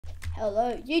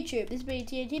Hello YouTube, this is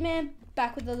TNT Man,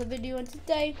 back with another video, and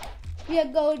today we are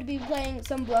going to be playing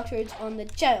some Blox Fruits on the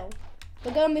channel.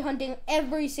 We're going to be hunting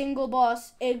every single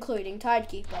boss, including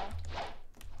Tidekeeper,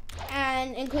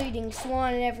 and including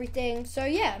Swan and everything. So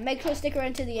yeah, make sure to stick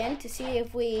around to the end to see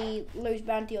if we lose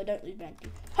bounty or don't lose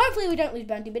bounty. Hopefully we don't lose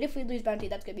bounty, but if we lose bounty,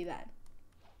 that's going to be bad.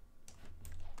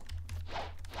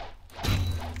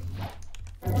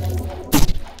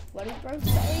 What did bro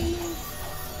say?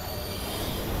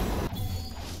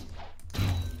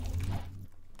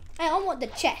 Hey, I want the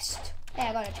chest. Hey,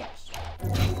 I got a chest.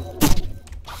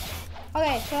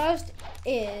 Okay, first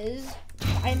is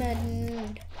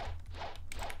diamond.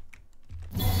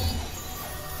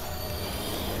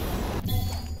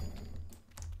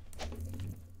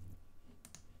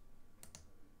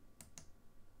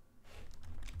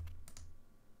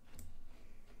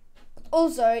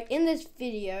 Also, in this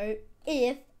video,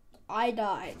 if I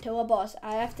die to a boss,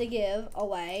 I have to give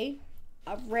away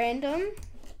a random.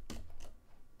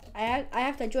 I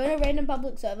have to join a random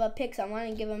public server, pick someone,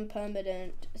 and give them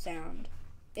permanent sound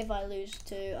if I lose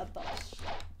to a boss.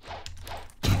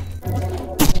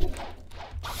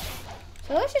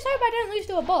 So let's just hope I don't lose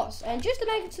to a boss. And just to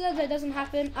make it so that doesn't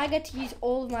happen, I get to use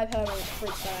all of my permanent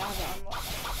fruits that I have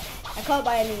unlocked. I can't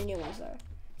buy any new ones though.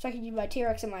 So I can use my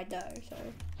T-Rex and my dough. So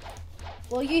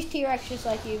we'll use T-Rex just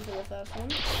like you for the first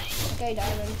one. Okay,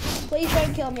 Diamond. Please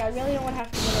don't kill me. I really don't want to have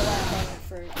to give away a permanent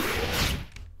fruit.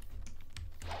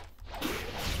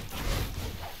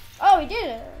 Oh, we did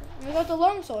it. We got the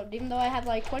longsword, even though I have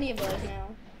like 20 of those now.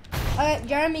 Alright,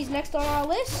 Jeremy's next on our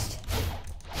list.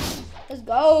 Let's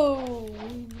go.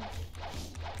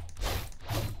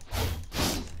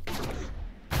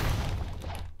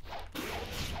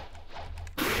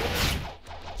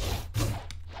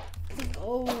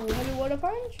 Oh, heavy water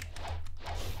punch.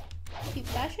 Keep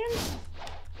fashion.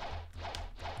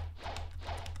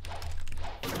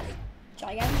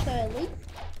 Gigantic leap.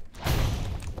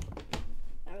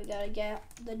 We gotta get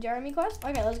the Jeremy quest.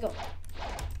 Okay, let's go.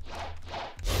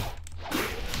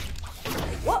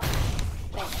 Whoa!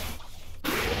 Bang.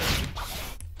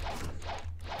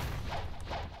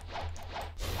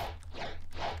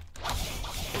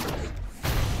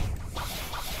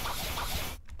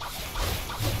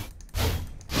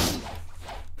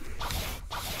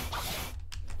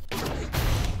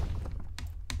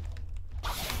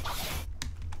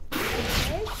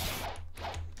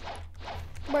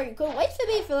 Bro, you could wait for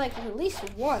me for like at least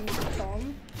one,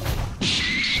 Tom.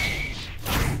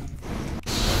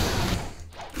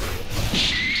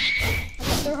 I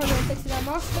got 369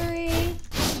 mastery.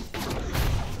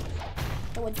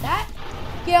 And with that,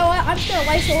 you know what? I'm just gonna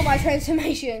waste all my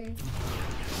transformation.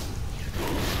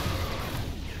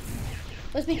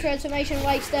 Let's be transformation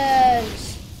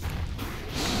wasters.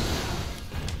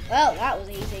 Well, that was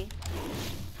easy.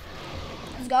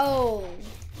 Let's go.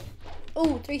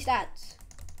 Ooh, 3 stats.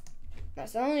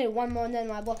 That's only one more than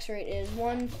my Blox rate is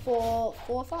 1, 4,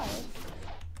 4, 5.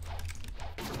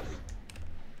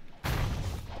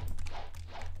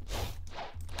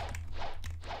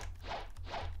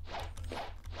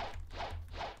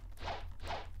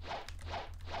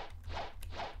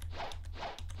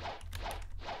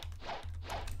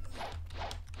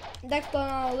 Next on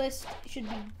our list should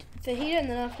be Fajita, and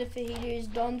then after Fajita is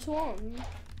Don Swan.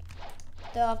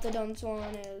 Then after Don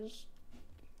Swan is...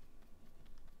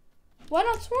 Why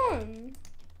not Swan?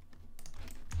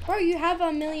 Bro, you have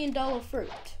 $1 million fruit.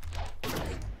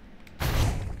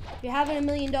 You're having $1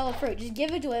 million fruit. Just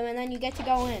give it to him and then you get to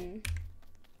go in.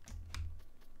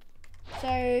 So,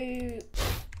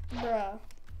 bruh.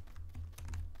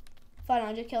 Fine,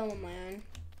 I'll just kill him on my own.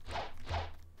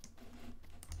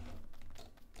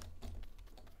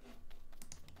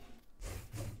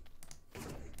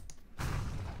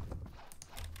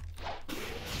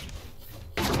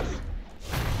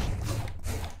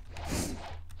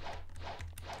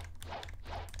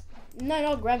 No,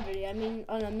 not gravity. I mean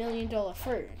on $1 million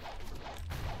fruit.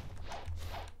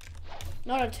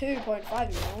 Not a 2.5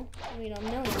 mil. I mean $1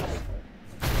 million fruit.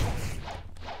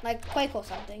 Like Quake or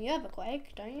something. You have a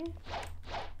Quake, don't you?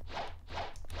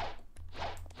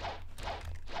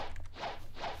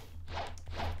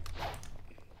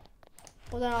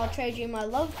 Well then I'll trade you my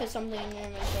love for something in your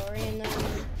inventory and then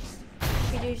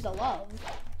you can use the love.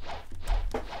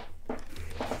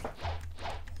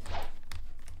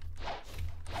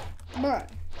 Bro,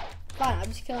 fine, I'll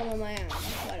just kill him on my own.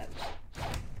 Whatever.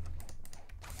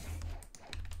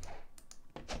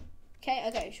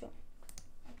 Okay, sure.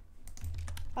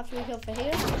 After we kill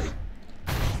Fajita.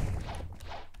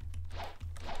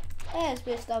 There's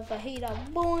bit stuff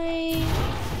Fajita, boy.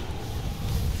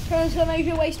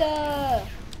 Transformation waster.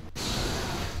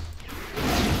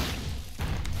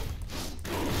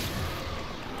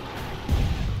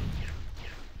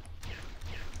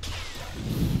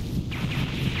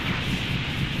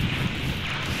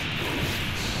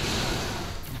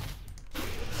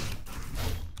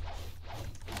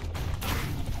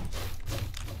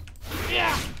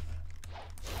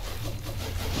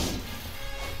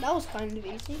 was kind of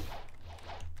easy.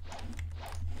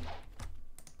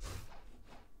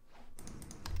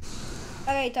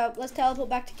 Okay, Top, let's teleport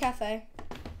back to cafe.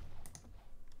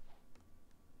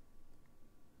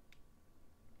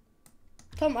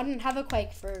 Tom, I didn't have a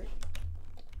quake fruit.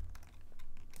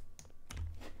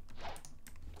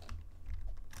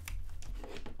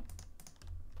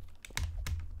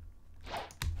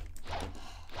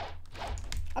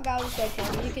 Okay, I'll just go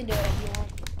Tom. You can do it if you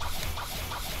want.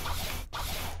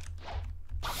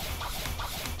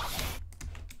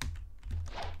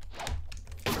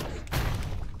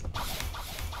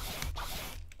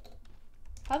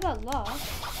 How about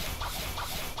lost?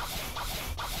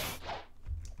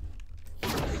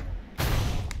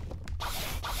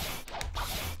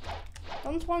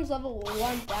 One's level 1000.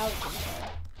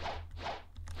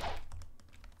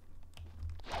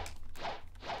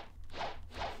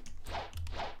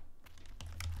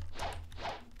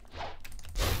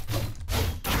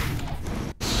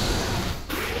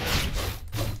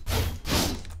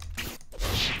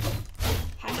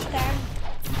 Hashtag.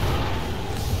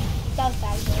 Does that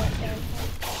right there?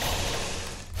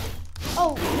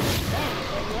 Oh,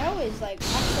 damn! Now is like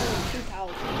actually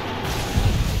 2000.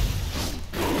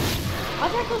 I'll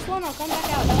take this one, I'll come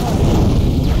back out.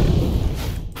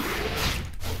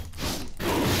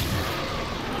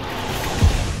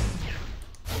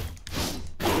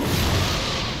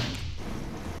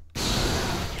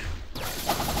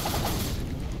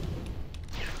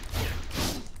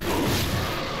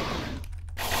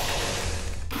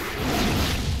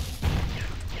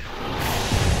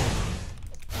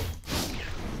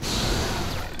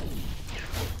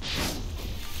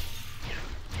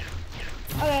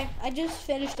 Okay, I just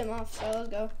finished him off, so let's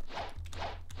go.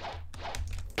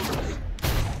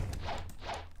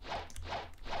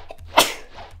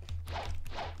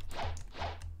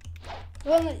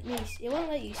 It won't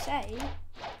let you save.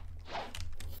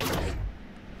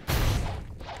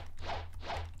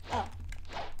 Oh.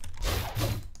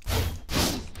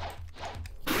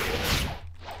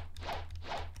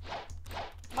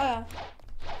 Oh yeah.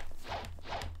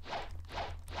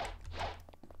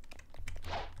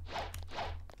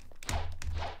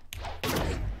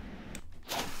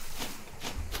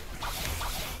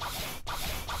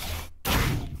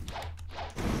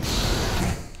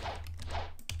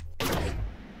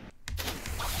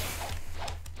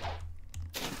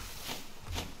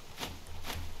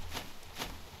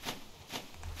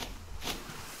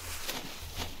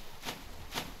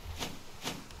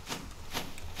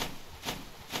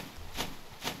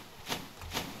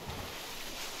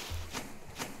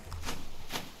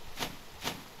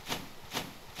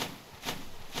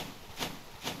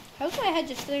 How's my head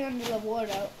just sitting under the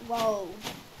water? Whoa.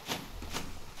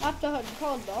 After I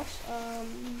cold boss,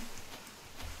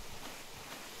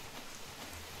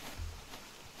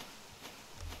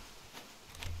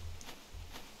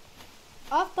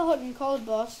 after hot and cold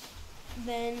boss,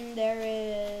 then there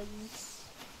is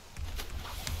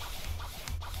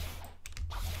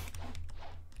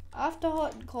after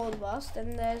hot and cold boss,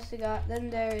 then there's the guy, then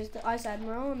there is the Ice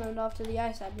Admiral, and then after the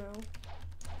Ice Admiral,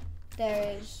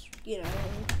 there is, you know.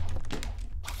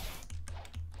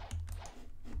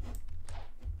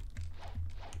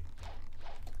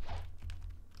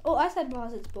 Oh, Ice Admiral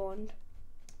has its bond.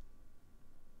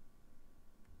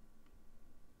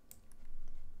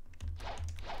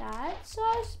 That's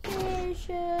suspicious.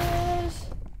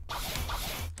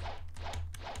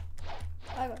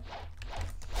 Okay.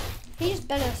 He's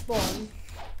better spawn.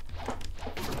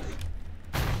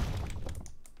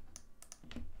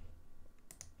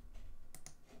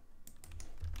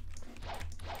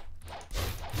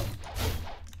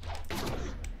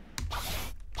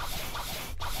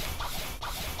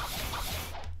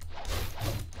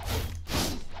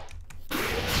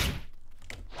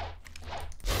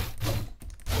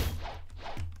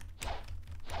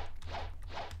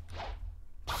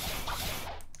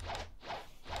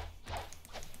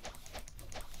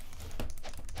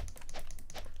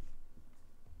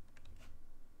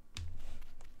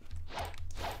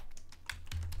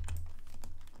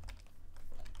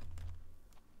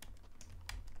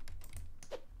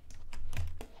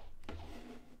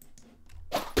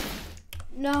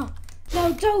 No,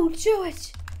 no, don't do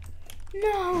it.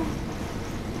 No,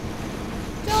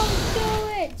 don't do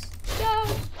it.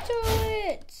 Don't do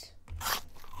it.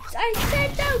 I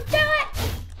said don't do it.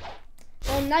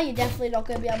 Well, now you're definitely not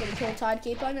going to be able to kill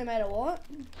Tidekeeper no matter what.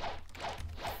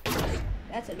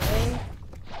 That's annoying.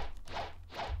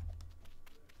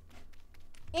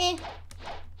 We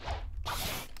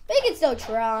can still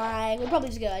try. We're probably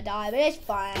just going to die, but it's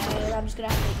fine. I'm just going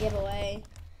to have to give away.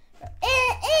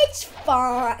 It's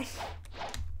fine.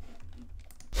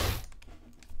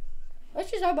 Let's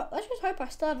just hope I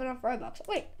still have enough Robux.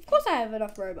 Wait, of course I have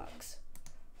enough Robux.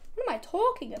 What am I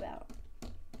talking about?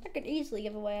 I could easily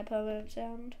give away a permanent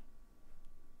sound.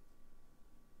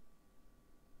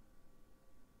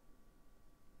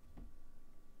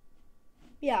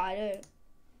 Yeah, I do.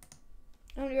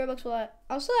 How many Robux will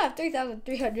I'll still have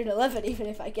 3,311 even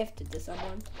if I gifted to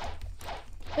someone.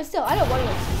 But still, I don't want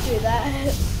to do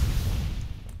that.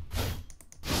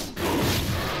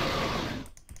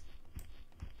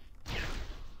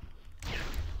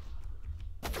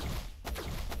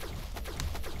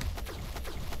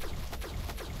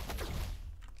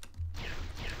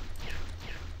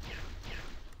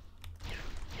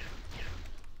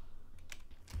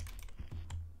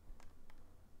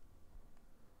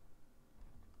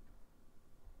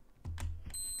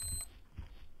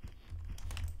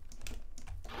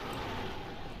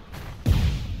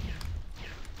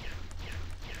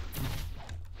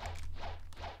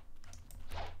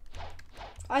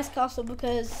 Ice Castle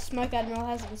because Smoke Admiral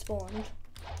hasn't spawned.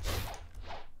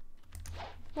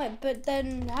 Wait, but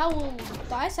then how will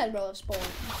the Ice Admiral have spawned?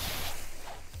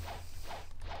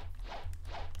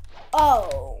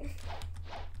 Oh.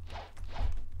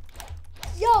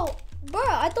 Yo, bro,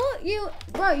 I thought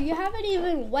you haven't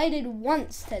even waited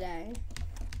once today.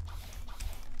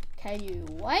 Can you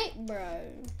wait, bro?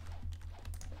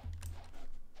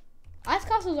 Ice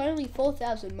Castle's only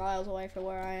 4,000 miles away from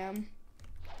where I am.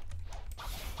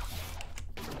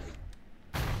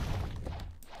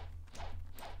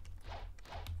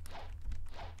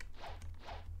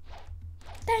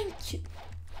 Thank you.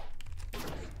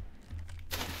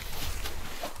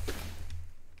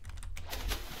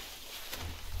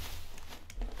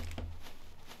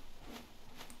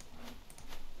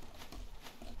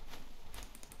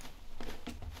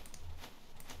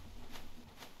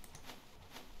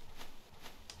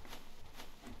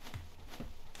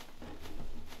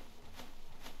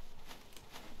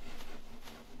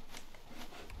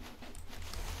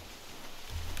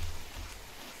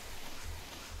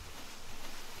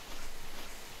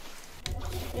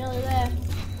 Nearly there.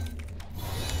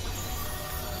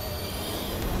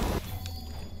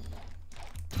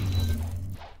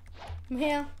 I'm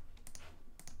here.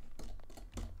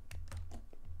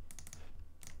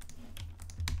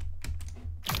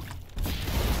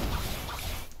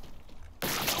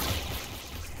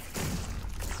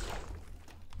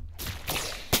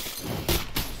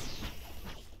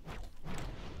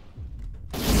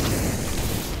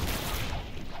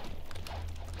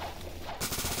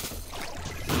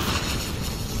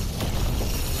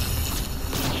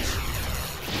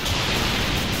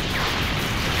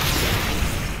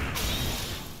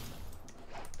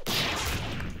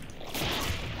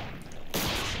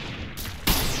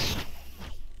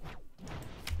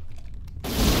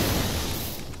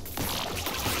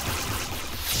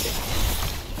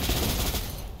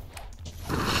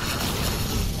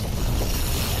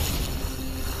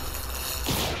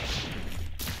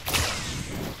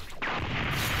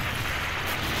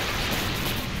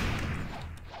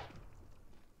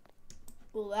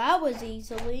 Well, that was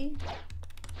easily.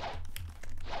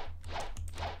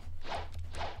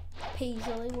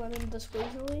 Peasily, lemon the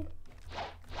squeezily.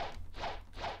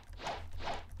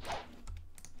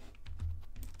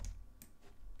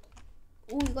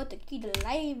 Ooh, you got the key to the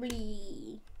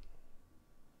library.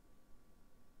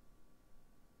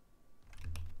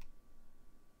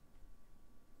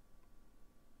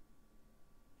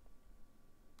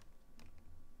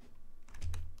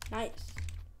 Nice.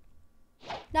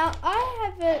 Now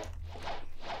I have it.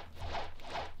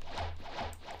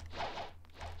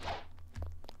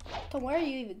 Tom, where are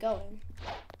you even going?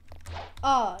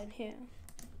 Oh, in here.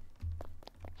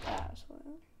 That's where.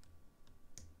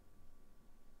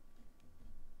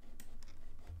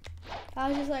 I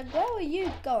was just like, where were you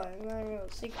going? My real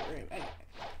secret room. Okay.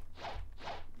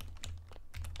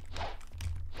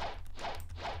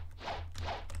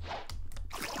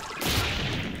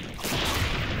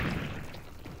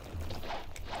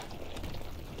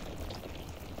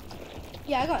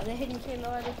 Yeah, I got the hidden key in the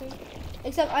library.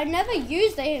 Except I never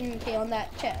used the hidden key on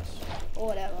that chest or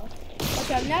whatever.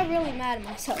 Okay, I'm now really mad at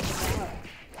myself about that.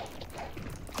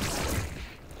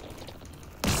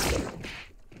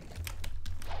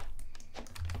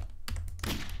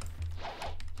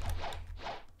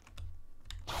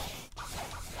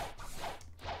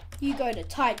 You go to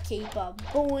Tight Keeper,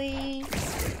 boy.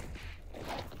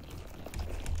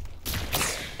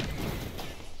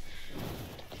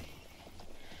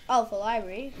 Oh, for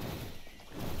library.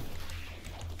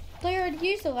 I thought you already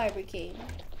used the library key.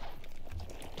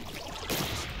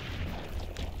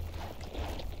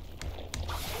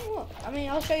 Oh, I mean,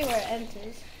 I'll show you where it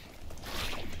enters.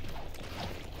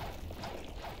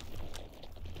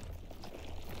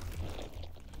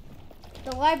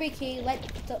 library key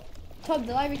Tom,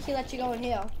 the library key lets you go in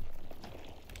here.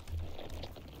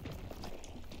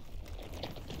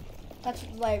 That's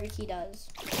what the library key does.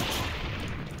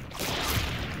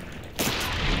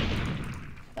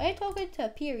 Why are you talking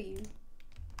to Piryu?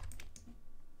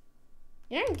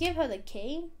 You don't give her the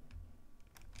key.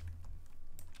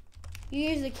 You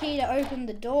use the key to open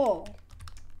the door.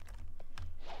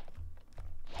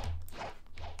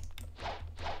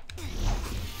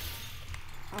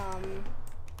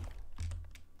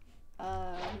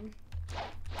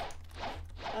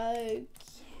 Okay.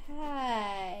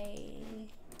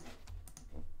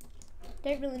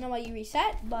 Don't really know why you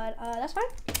reset, but that's fine.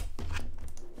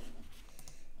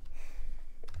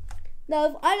 Now,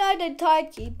 if I died in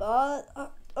Timekeeper,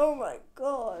 oh my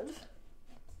god.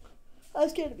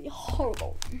 That's gonna be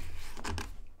horrible.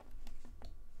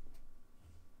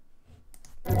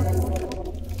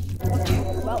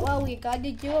 Well, we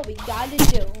gotta do what we gotta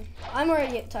do. I'm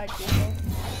already at Timekeeper.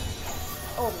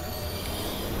 Oh.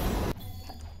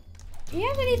 He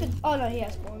hasn't even, oh no, he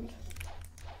has spawned.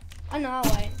 Oh no, I'll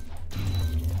wait.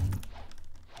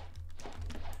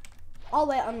 I'll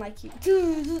wait, unlike you.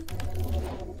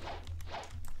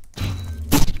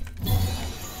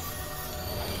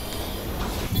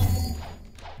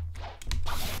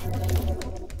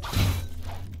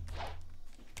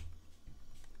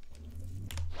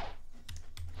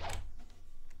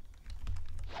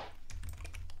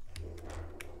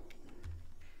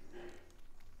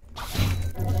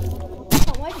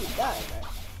 Why do you die, bro?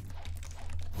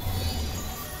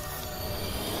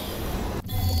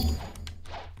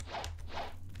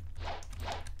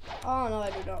 Oh no, I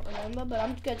do not remember, but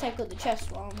I'm just gonna take out the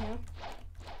chest while I'm here.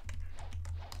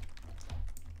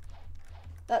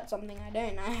 That's something I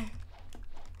don't know.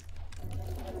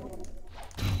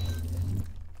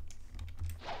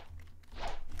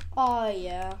 Oh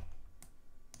yeah.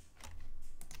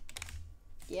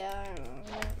 Yeah, I remember.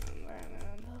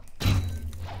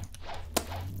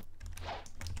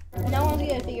 No one's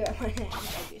gonna figure out my name,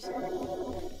 obviously.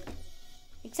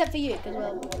 Except for you, because,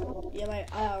 well, you're my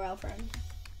IRL friend.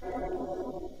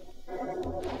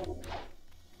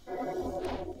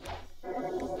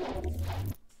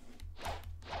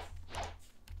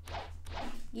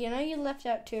 You know you left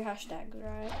out 2 hashtags,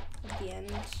 right? At the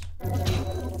end.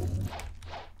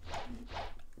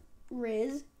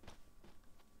 Riz.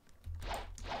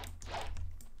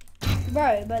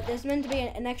 Bro, but there's meant to be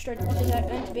an extra. There's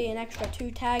meant to be an extra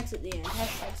 2 tags at the end,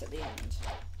 hashtags at the end.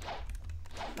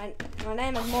 My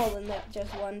name is more than that.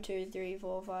 Just 1, 2, 3,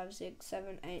 4, 5, 6,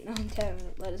 7, 8, 9, 10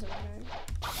 letters of my name.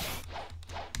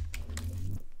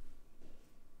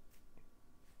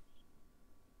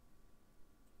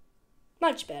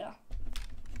 Much better.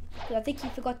 Because I think you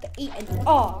forgot to eat an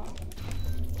R.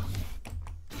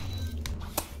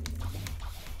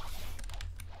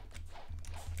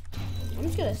 I'm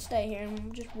just gonna stay here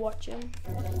and just watch him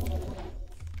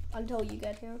until you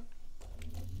get here.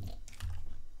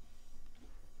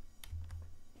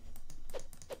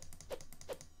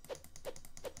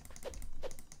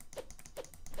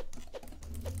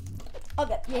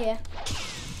 Okay, yeah.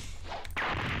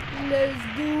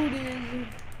 Let's do this.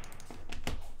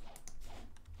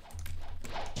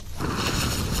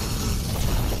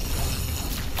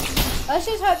 Let's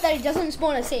just hope that he doesn't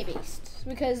spawn a sea beast.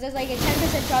 Because there's like a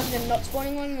 10% chance of him not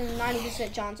spawning one and a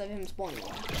 90% chance of him spawning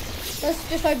one. Let's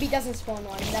just hope he doesn't spawn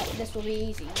one. This will be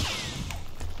easy.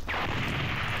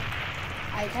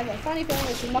 I have a funny feeling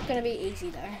this is not going to be easy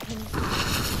though.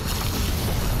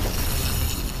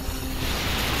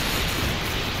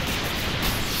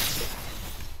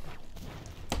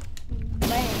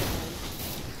 Bam.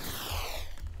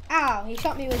 Ow, he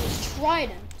shot me with his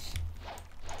trident.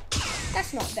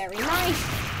 That's not very nice.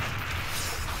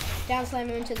 Down slam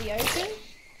him into the ocean.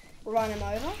 Run him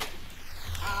over.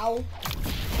 Ow.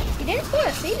 He didn't score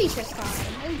a sea beast this time.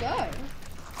 There you go.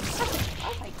 That's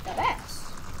like the best.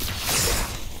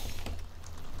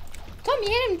 Tom, you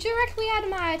hit him directly out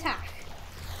of my attack.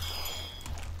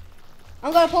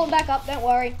 I'm gonna pull him back up, don't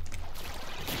worry.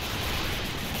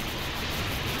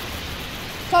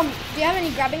 Tom, do you have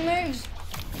any grabbing moves?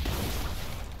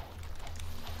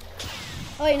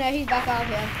 Oh, you know, he's back out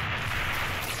here.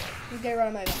 He's gonna run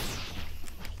him over.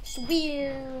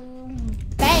 Swing,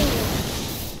 bang!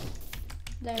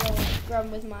 Then I'll grab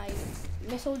him with my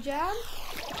missile jab.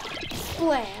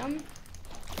 Slam,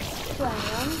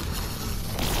 slam,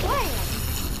 slam.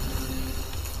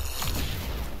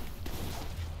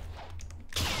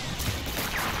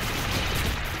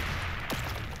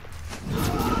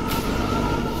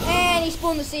 And he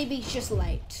spawned the sea beast just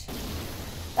late.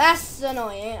 That's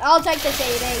annoying. I'll take the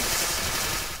sea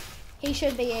beast. He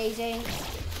should be easy.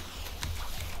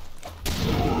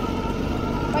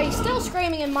 But he's still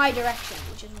screaming in my direction,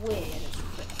 which is weird.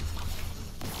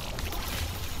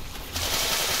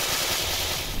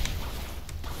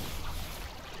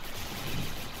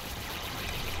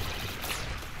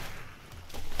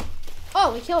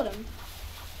 Oh, we killed him.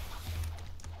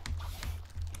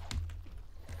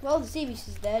 Well, the sea beast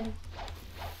is dead.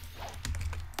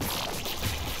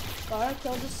 Gotta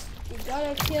kill this. You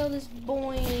gotta kill this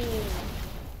boy.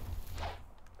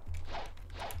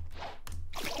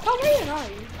 How many are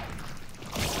you?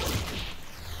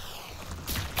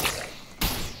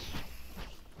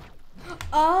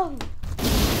 Oh.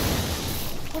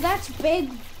 Well, that's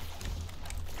big.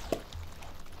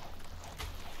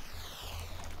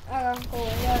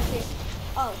 Cool. Yeah, see.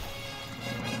 Oh.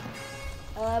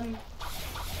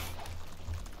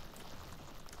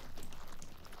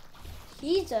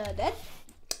 He's dead.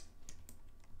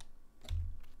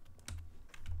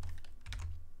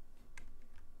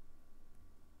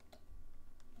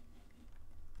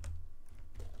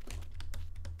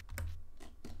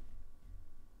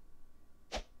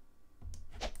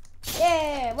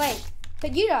 Yeah, wait.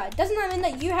 But you died. Doesn't that mean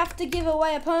that you have to give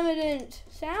away a permanent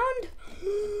sound?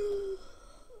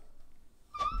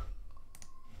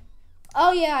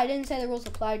 Oh yeah, I didn't say the rules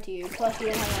applied to you. Plus you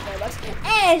didn't have my Roblox.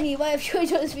 Anyway, if you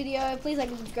enjoyed this video, please like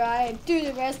and subscribe. Do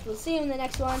the rest. We'll see you in the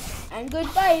next one. And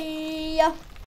goodbye.